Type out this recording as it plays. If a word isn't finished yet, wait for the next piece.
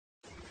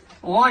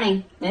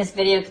Warning, this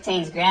video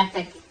contains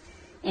graphic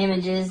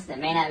images that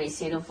may not be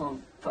suitable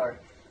for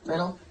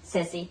little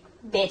sissy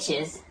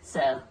bitches,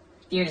 so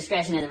viewer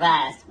discretion is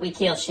advised. We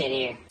kill shit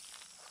here.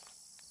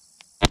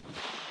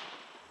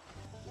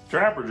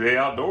 Trapper J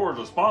Outdoors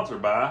is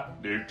sponsored by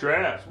Duke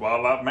Traps,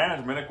 Wildlife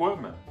Management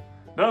Equipment,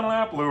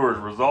 Dunlap Lures,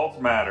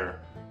 Results Matter,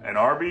 and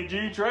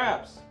RBG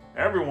Traps.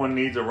 Everyone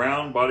needs a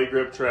round body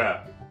grip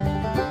trap.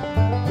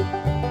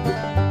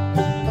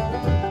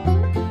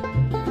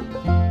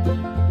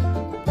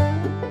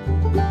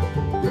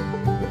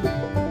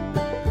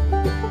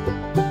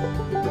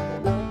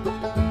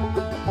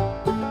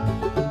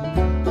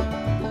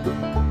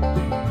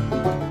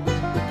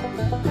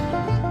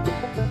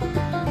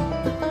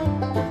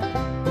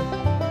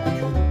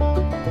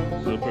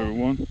 What's up,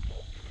 everyone?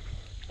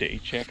 Day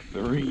check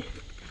 3.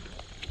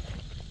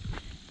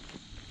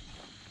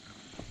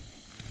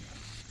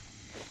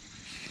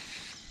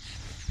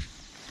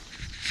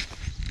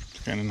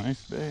 It's kind of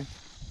nice day.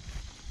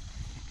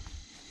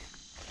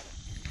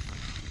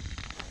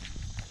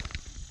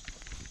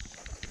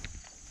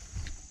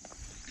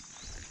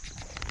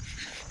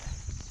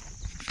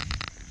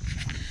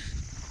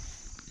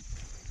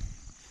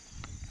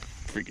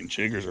 Freaking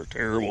chiggers are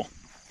terrible.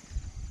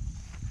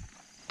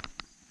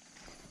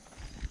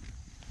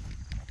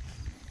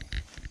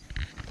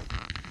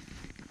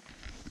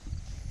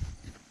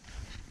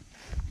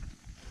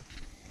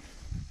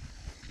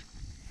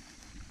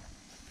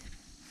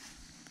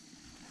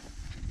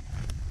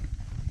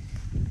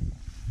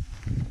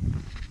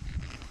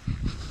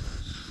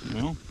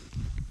 Well,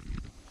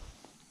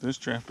 this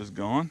trap is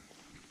gone.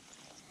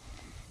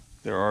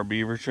 There are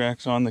beaver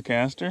tracks on the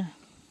caster.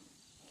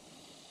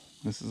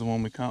 This is the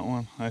one we caught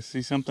one. I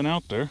see something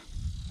out there.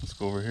 Let's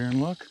go over here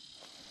and look.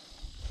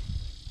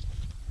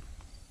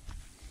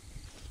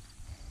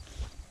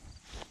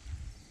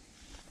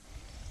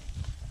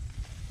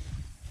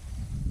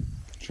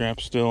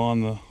 Trap's still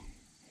on the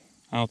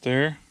out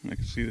there. I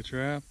can see the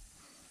trap.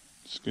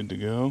 It's good to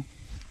go.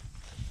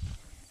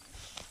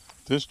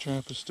 This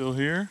trap is still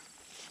here.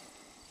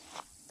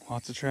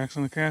 Lots of tracks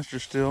on the caster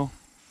still.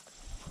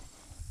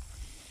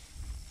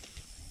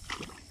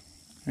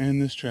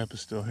 And this trap is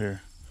still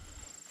here.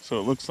 So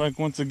it looks like,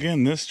 once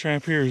again, this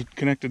trap here is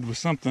connected with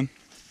something.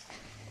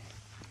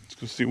 Let's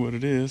go see what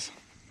it is.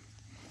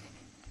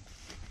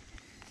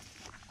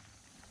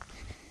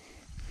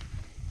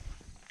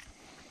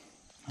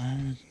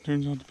 It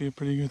turns out to be a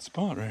pretty good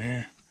spot right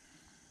here.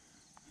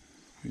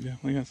 We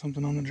definitely got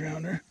something on the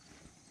drowner.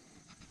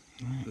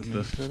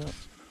 Alright, set up.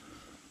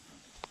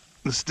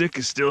 The stick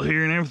is still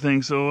here and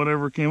everything, so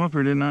whatever came up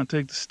here did not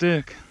take the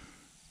stick.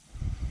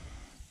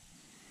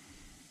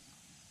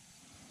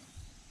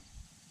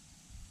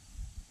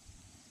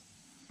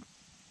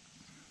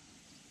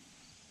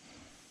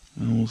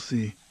 And we'll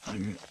see. I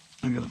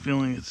got a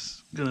feeling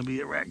it's gonna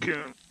be a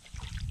raccoon.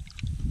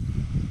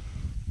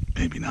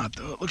 Maybe not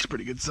though, it looks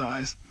pretty good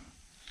size.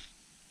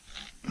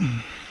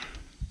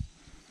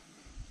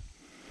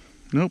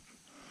 Nope.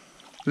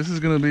 This is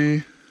gonna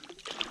be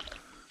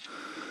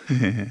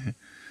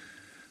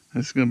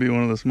this is gonna be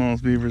one of the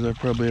smallest beavers I've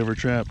probably ever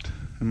trapped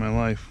in my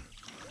life.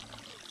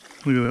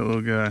 Look at that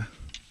little guy.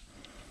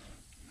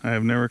 I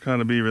have never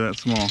caught a beaver that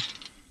small.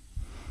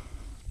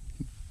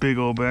 Big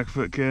old back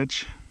foot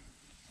catch.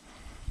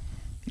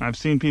 I've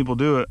seen people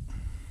do it.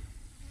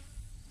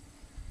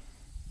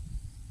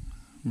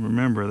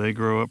 Remember, they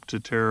grow up to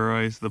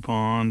terrorize the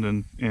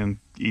pond and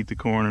eat the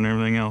corn and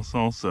everything else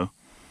also.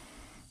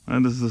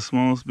 That is the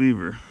smallest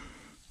beaver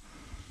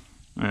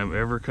I have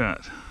ever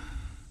caught.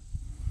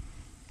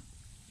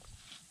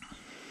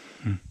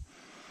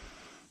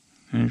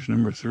 Here's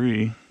number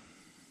 3.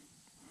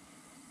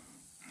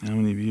 How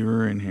many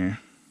beaver are in here?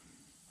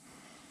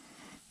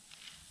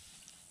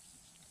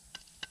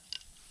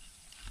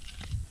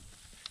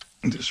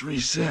 Just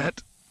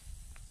reset.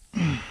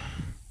 That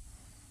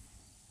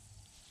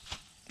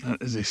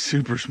is a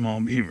super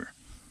small beaver.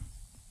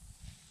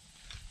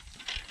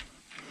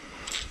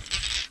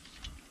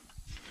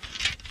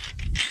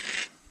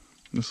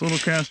 This little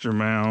caster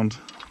mound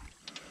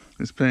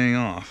is paying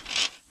off.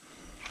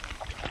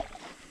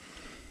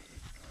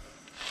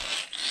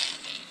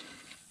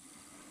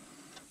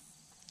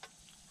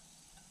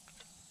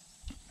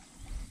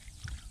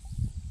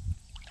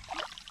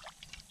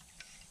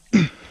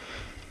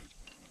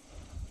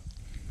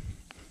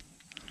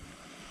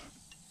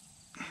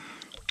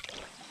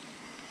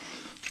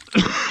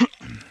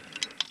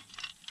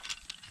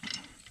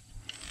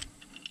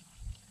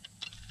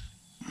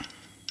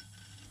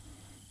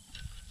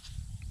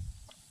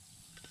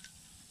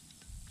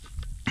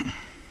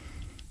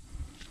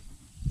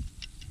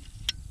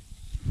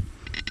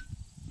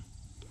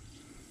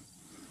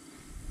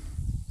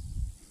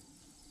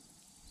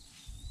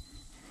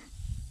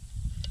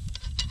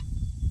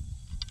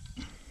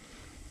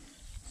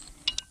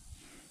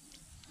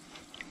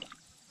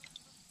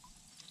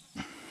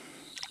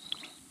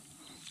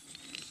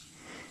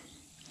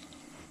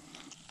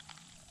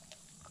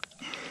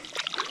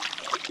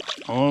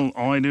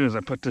 All I do is I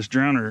put this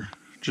drowner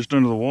just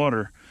under the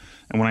water,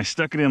 and when I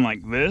stuck it in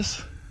like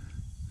this,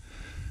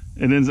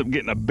 it ends up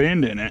getting a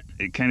bend in it.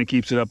 It kind of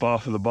keeps it up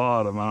off of the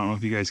bottom. I don't know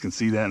if you guys can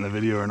see that in the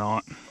video or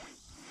not.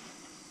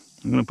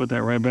 I'm gonna put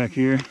that right back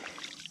here.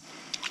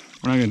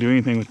 We're not gonna do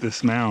anything with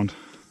this mound.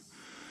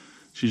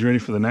 She's ready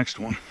for the next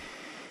one.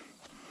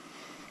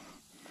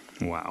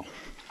 Wow,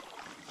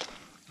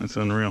 that's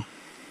unreal.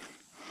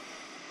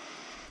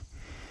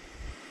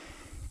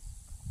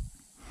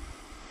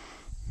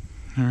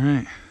 All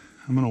right,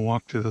 I'm gonna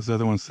walk to those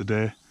other ones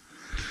today.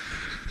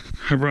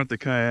 I brought the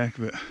kayak,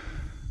 but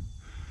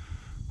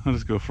I'll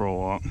just go for a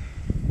walk.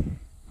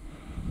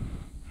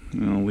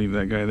 And I'll leave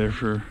that guy there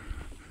for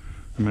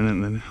a minute,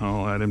 and then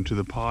I'll add him to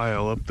the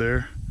pile up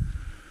there.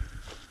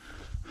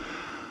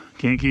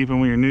 Can't keep them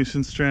when you're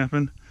nuisance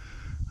trapping.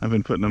 I've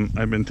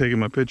been taking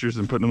my pictures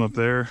and putting them up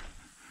there,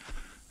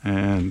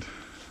 and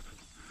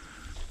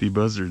the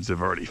buzzards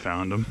have already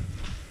found them.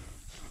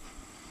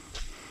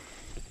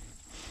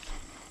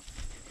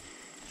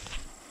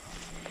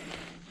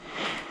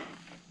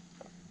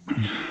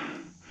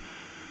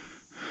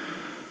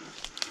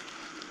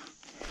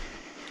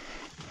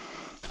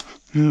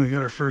 Yeah, we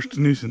got our first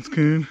nuisance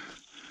coon.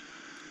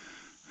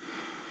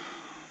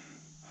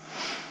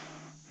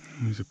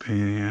 He's a pain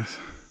in the ass.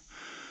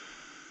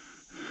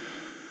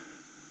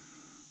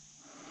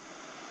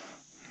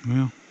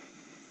 Well,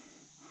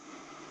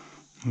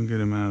 I'll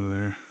get him out of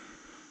there.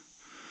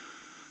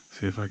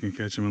 See if I can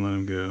catch him and let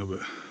him go, but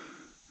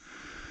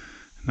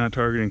not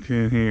targeting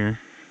coon here.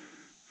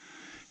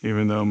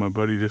 Even though my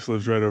buddy just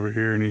lives right over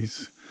here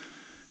and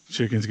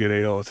chickens get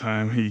ate all the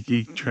time.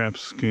 He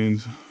traps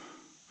coons.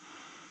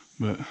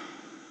 But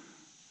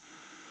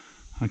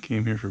I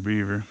came here for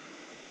beaver.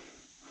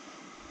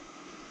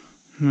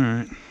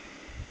 Alright,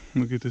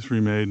 we'll get this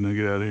remade and I'll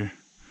get out of here.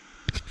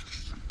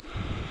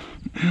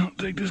 I'll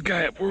take this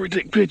guy up where we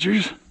take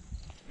pictures.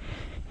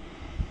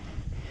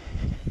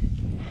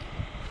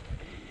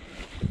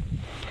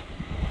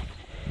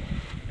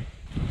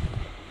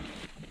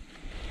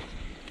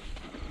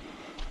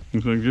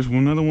 Looks like just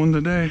another one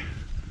today.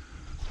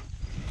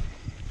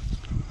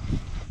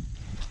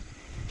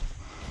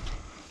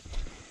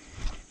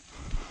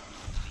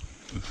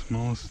 The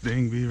smallest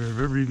dang beaver I've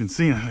ever even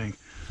seen, I think.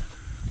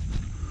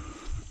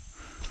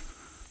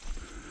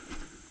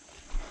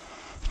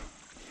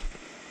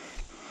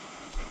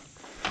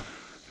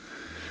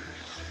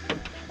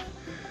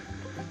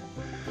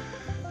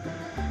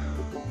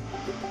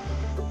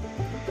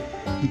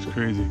 It's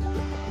crazy.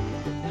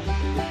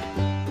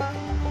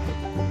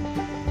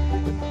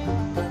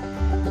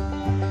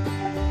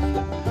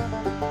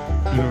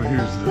 Right over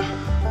here is the